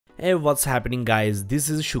Hey, what's happening guys? This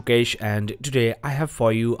is Shukesh and today I have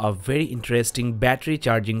for you a very interesting battery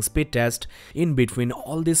charging speed test in between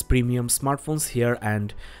all these premium smartphones here,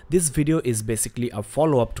 and this video is basically a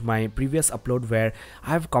follow-up to my previous upload where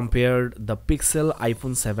I have compared the Pixel,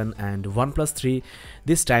 iPhone 7 and OnePlus 3.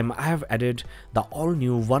 This time I have added the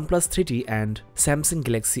all-new OnePlus 3T and Samsung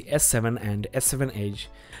Galaxy S7 and S7 Edge.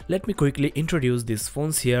 Let me quickly introduce these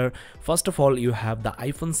phones here. First of all, you have the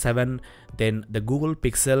iPhone 7, then the Google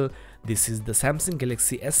Pixel. This is the Samsung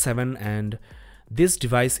Galaxy S7, and this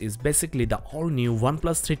device is basically the all-new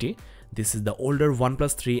OnePlus 3T. This is the older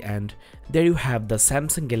OnePlus 3, and there you have the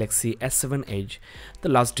Samsung Galaxy S7 Edge. The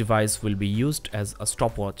last device will be used as a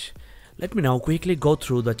stopwatch. Let me now quickly go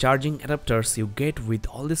through the charging adapters you get with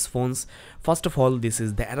all these phones. First of all, this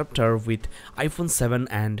is the adapter with iPhone 7,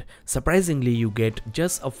 and surprisingly you get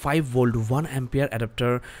just a 5V 1A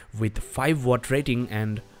adapter with 5W rating,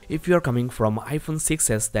 and if you are coming from iPhone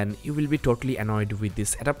 6s then you will be totally annoyed with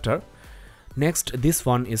this adapter. Next, this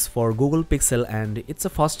one is for Google Pixel, and it's a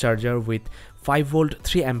fast charger with 5V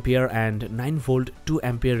 3A and 9V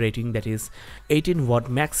 2A rating, that is 18W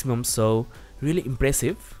maximum, so really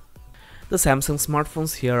impressive. The Samsung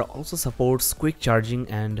smartphones here also supports quick charging,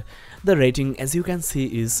 and the rating as you can see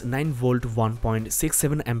is 9V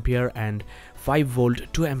 1.67A and 5V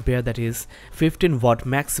 2A, that is 15W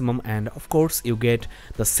maximum, and of course you get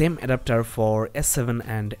the same adapter for S7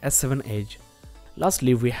 and S7 Edge.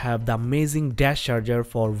 Lastly, we have the amazing dash charger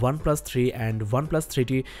for OnePlus 3 and OnePlus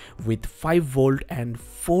 3T with 5V and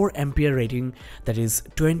 4A rating, that is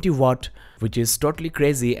 20W, which is totally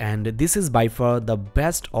crazy, and this is by far the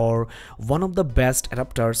best or one of the best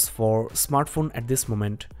adapters for smartphone at this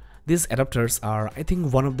moment. These adapters are, I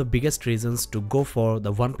think, one of the biggest reasons to go for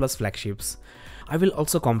the OnePlus flagships. I will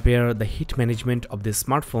also compare the heat management of these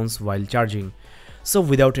smartphones while charging. So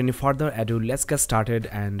without any further ado, let's get started,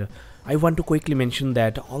 and I want to quickly mention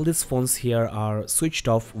that all these phones here are switched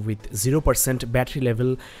off with 0% battery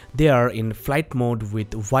level. They are in flight mode with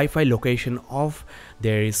Wi-Fi location off.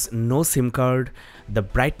 There is no SIM card. The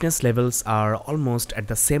brightness levels are almost at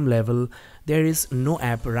the same level. There is no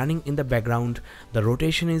app running in the background. The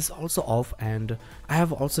rotation is also off, and I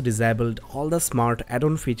have also disabled all the smart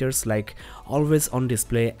add-on features like always on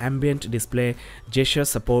display, ambient display, gesture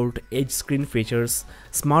support, edge screen features,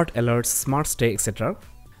 smart alerts, smart stay, etc.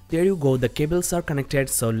 There you go, the cables are connected,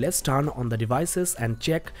 so let's turn on the devices and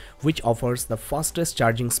check which offers the fastest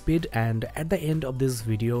charging speed, and at the end of this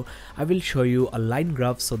video I will show you a line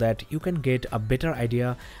graph so that you can get a better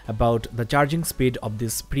idea about the charging speed of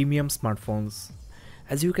these premium smartphones.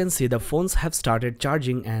 As you can see, the phones have started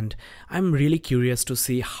charging, and I'm really curious to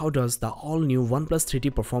see how does the all-new OnePlus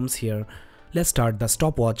 3T performs here. Let's start the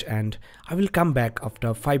stopwatch and I will come back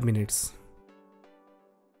after 5 minutes.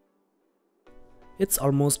 It's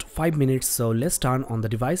almost 5 minutes, so let's turn on the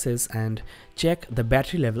devices and check the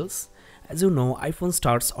battery levels. As you know, iPhone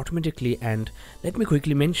starts automatically, and let me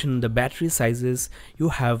quickly mention the battery sizes. You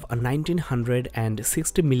have a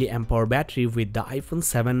 1960 mAh battery with the iPhone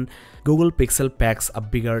 7. Google Pixel packs a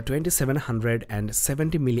bigger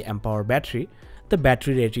 2770 mAh battery. The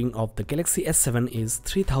battery rating of the Galaxy S7 is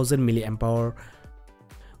 3000 mAh.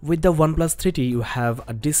 With the OnePlus 3T, you have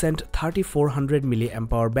a decent 3400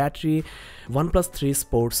 mAh battery. OnePlus 3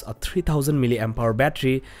 sports a 3000 mAh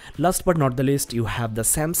battery. Last but not the least, you have the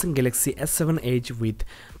Samsung Galaxy S7 Edge with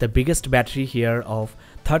the biggest battery here of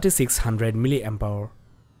 3600 mAh.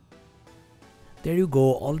 There you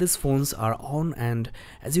go, all these phones are on, and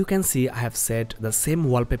as you can see I have set the same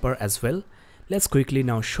wallpaper as well. Let's quickly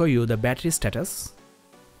now show you the battery status.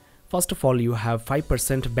 First of all, you have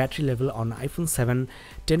 5% battery level on iPhone 7,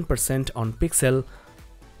 10% on Pixel,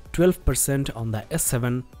 12% on the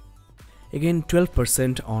S7, again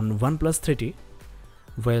 12% on OnePlus 3T,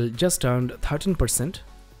 well, just turned 13%.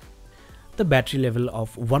 The battery level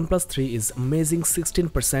of OnePlus 3 is amazing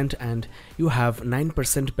 16%, and you have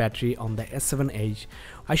 9% battery on the S7 Edge.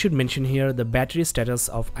 I should mention here the battery status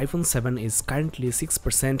of iPhone 7 is currently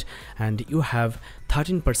 6%, and you have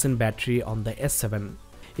 13% battery on the S7.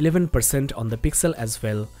 11% on the Pixel as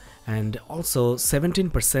well, and also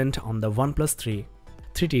 17% on the OnePlus 3.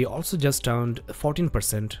 3T also just turned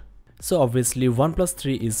 14%. So obviously OnePlus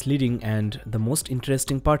 3 is leading, and the most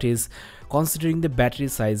interesting part is, considering the battery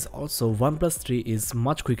size, also OnePlus 3 is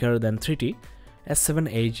much quicker than 3T. S7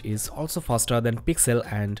 Edge is also faster than Pixel,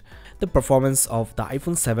 and the performance of the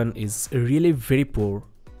iPhone 7 is really very poor.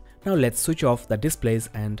 Now let's switch off the displays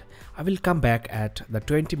and I will come back at the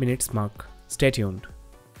 20 minutes mark. Stay tuned.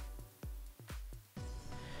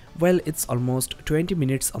 Well, it's almost 20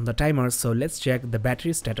 minutes on the timer, so let's check the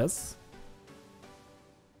battery status.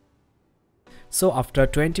 So after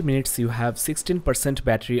 20 minutes you have 16%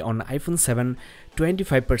 battery on iPhone 7,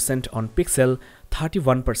 25% on Pixel,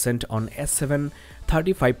 31% on S7,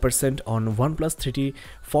 35% on OnePlus 3T,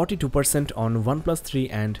 42% on OnePlus 3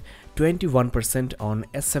 and 21% on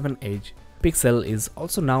S7 Edge. Pixel is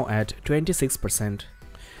also now at 26%.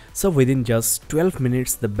 So within just 12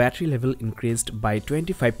 minutes the battery level increased by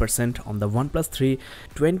 25% on the OnePlus 3,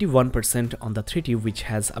 21% on the 3T which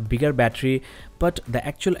has a bigger battery, but the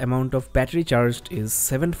actual amount of battery charged is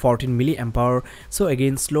 714 mAh, so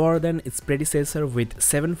again slower than its predecessor with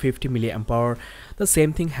 750 mAh. The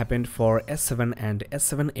same thing happened for S7 and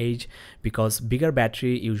S7 Edge because bigger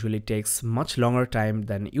battery usually takes much longer time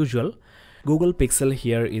than usual. Google Pixel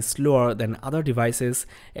here is slower than other devices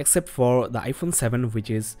except for the iPhone 7 which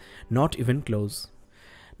is not even close.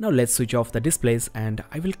 Now let's switch off the displays and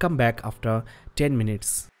I will come back after 10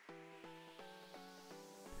 minutes.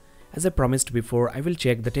 As I promised before, I will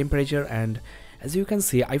check the temperature, and as you can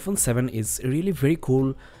see iPhone 7 is really very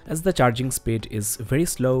cool as the charging speed is very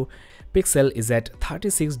slow. Pixel is at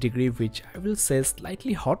 36 degrees which I will say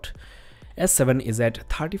slightly hot. S7 is at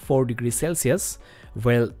 34 degrees Celsius,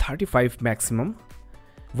 well 35 maximum.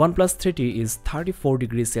 OnePlus 3T is 34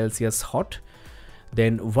 degrees Celsius hot.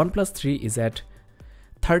 Then OnePlus 3 is at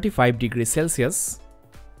 35 degrees Celsius,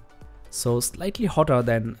 so slightly hotter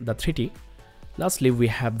than the 3T. Lastly, we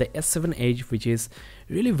have the S7 Edge which is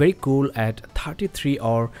really very cool at 33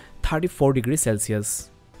 or 34 degrees Celsius.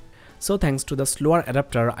 So thanks to the slower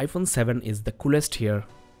adapter, iPhone 7 is the coolest here.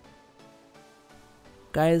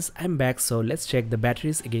 Guys, I'm back, so let's check the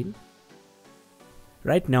batteries again.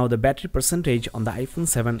 Right now the battery percentage on the iPhone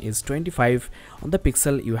 7 is 25, on the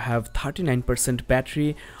Pixel you have 39%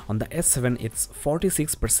 battery, on the S7 it's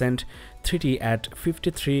 46%, 3T at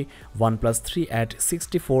 53, OnePlus 3 at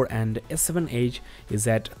 64 and S7 Edge is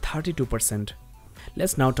at 32%.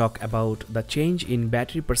 Let's now talk about the change in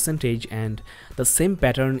battery percentage, and the same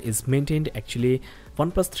pattern is maintained actually.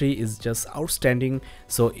 OnePlus 3 is just outstanding,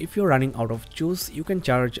 so if you're running out of juice you can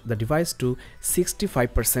charge the device to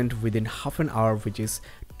 65% within half an hour, which is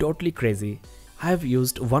totally crazy. I have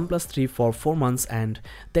used OnePlus 3 for 4 months and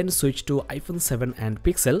then switched to iPhone 7 and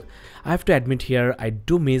Pixel. I have to admit here I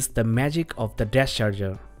do miss the magic of the dash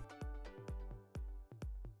charger.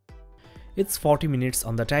 It's 40 minutes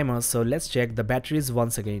on the timer, so let's check the batteries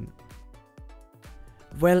once again.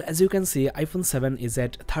 Well, as you can see, iPhone 7 is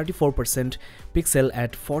at 34%, Pixel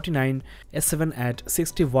at 49%, S7 at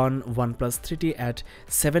 61%, OnePlus 3T at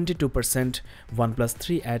 72%, OnePlus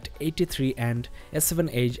 3 at 83% and S7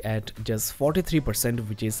 Edge at just 43%,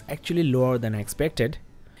 which is actually lower than I expected.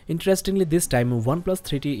 Interestingly, this time OnePlus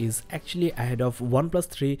 3T is actually ahead of OnePlus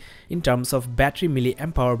 3 in terms of battery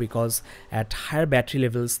milliampere, because at higher battery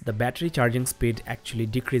levels the battery charging speed actually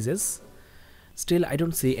decreases. Still, I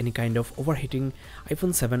don't see any kind of overheating.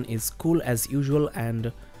 iPhone 7 is cool as usual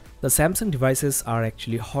and the Samsung devices are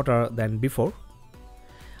actually hotter than before.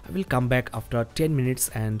 I will come back after 10 minutes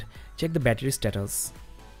and check the battery status.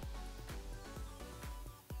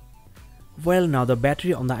 Well, now the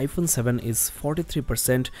battery on the iPhone 7 is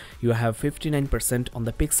 43%, you have 59% on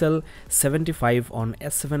the Pixel, 75 on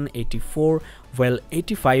S7, 84, well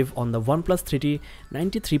 85 on the OnePlus 3T,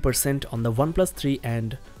 93% on the OnePlus 3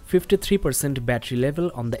 and 53% battery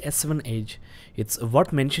level on the S7 Edge. It's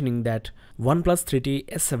worth mentioning that OnePlus 3T,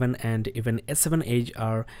 S7 and even S7 Edge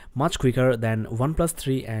are much quicker than OnePlus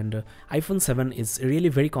 3, and iPhone 7 is really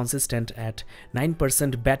very consistent at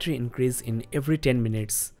 9% battery increase in every 10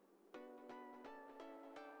 minutes.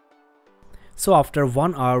 So after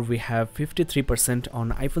 1 hour we have 53%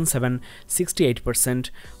 on iPhone 7,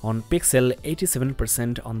 68% on Pixel,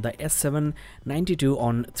 87% on the S7, 92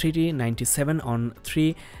 on 3T, 97 on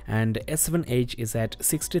 3 and S7 Edge is at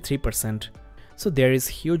 63%. So there is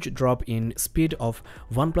huge drop in speed of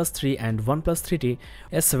OnePlus 3 and OnePlus 3T.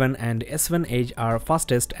 S7 and S7 Edge are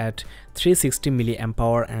fastest at 360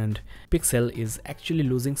 mAh and Pixel is actually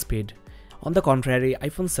losing speed. On the contrary,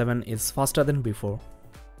 iPhone 7 is faster than before.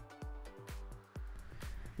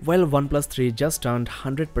 Well, OnePlus 3 just turned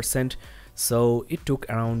 100%, so it took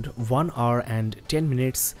around 1 hour and 10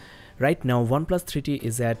 minutes. Right now OnePlus 3T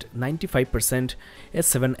is at 95%,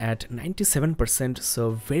 S7 at 97%, so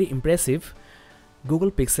very impressive. Google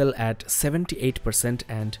Pixel at 78%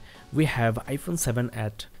 and we have iPhone 7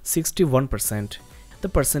 at 61%. The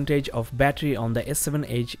percentage of battery on the S7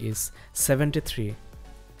 Edge is 73%.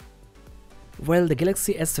 Well, the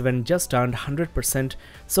Galaxy S7 just turned 100%,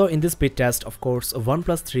 so in this speed test, of course,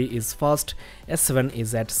 OnePlus 3 is first, S7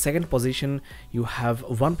 is at second position, you have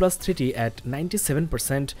OnePlus 3T at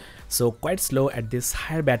 97%, so quite slow at this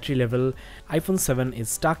higher battery level. iPhone 7 is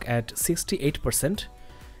stuck at 68%.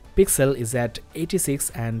 Pixel is at 86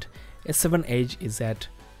 and S7 Edge is at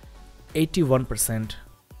 81%.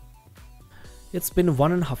 It's been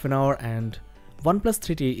 1.5 hours and OnePlus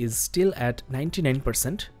 3T is still at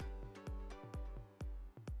 99%.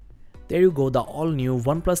 There you go, the all-new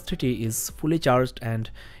OnePlus 3T is fully charged and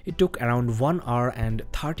it took around 1 hour and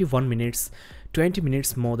 31 minutes, 20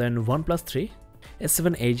 minutes more than OnePlus 3.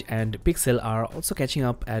 S7 Edge and Pixel are also catching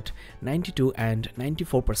up at 92 and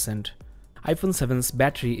 94%. iPhone 7's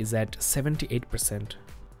battery is at 78%.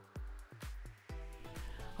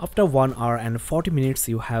 After 1 hour and 40 minutes,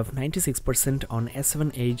 you have 96% on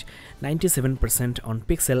S7 Edge, 97% on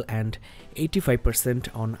Pixel and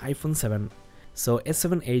 85% on iPhone 7. So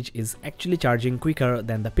S7 Edge is actually charging quicker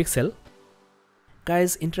than the Pixel.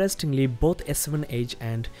 Guys, interestingly, both S7 Edge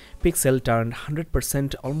and Pixel turned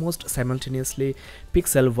 100% almost simultaneously.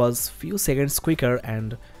 Pixel was few seconds quicker,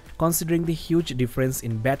 and considering the huge difference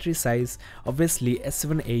in battery size, obviously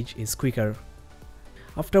S7 Edge is quicker.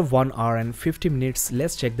 After 1 hour and 50 minutes,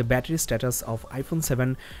 let's check the battery status of iPhone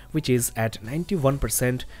 7, which is at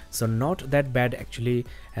 91%, so not that bad actually,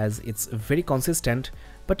 as it's very consistent.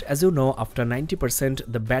 But as you know, after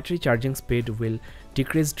 90% the battery charging speed will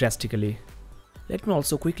decrease drastically. Let me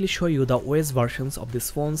also quickly show you the OS versions of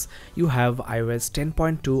these phones. You have iOS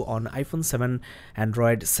 10.2 on iPhone 7,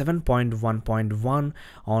 Android 7.1.1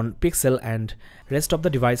 on Pixel, and rest of the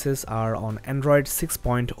devices are on Android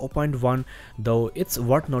 6.0.1, though it's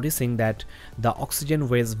worth noticing that the Oxygen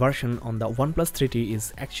OS version on the OnePlus 3T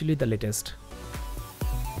is actually the latest.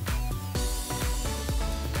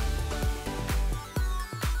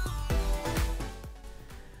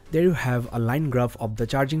 There you have a line graph of the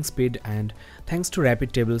charging speed, and thanks to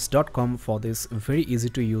rapidtables.com for this very easy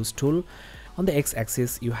to use tool. On the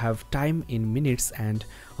x-axis you have time in minutes, and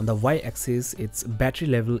on the y-axis it's battery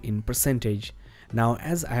level in percentage. Now,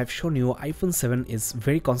 as I have shown you, iPhone 7 is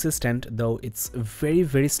very consistent, though it's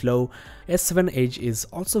very slow. S7 Edge is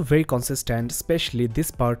also very consistent, especially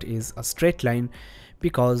this part is a straight line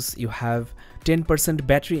because you have 10%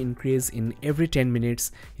 battery increase in every 10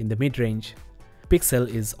 minutes in the mid-range.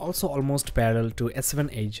 Pixel is also almost parallel to S7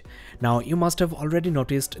 Edge. Now, you must have already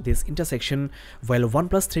noticed this intersection. While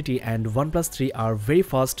OnePlus 3T and OnePlus 3 are very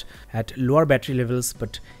fast at lower battery levels,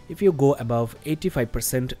 but if you go above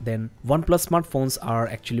 85%, then OnePlus smartphones are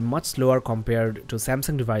actually much slower compared to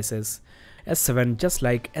Samsung devices. S7, just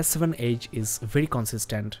like S7 Edge, is very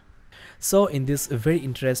consistent. So in this very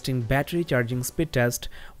interesting battery charging speed test,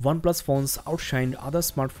 OnePlus phones outshined other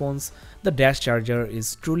smartphones. The dash charger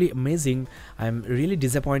is truly amazing. I'm really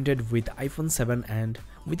disappointed with iPhone 7, and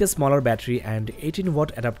with a smaller battery and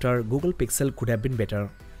 18-watt adapter, Google Pixel could have been better.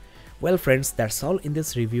 Well friends, that's all in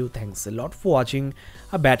this review. Thanks a lot for watching.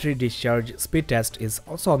 A battery discharge speed test is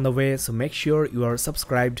also on the way, so make sure you are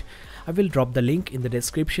subscribed. I will drop the link in the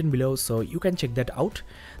description below so you can check that out.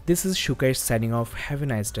 This is Shukesh signing off. Have a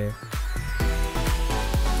nice day.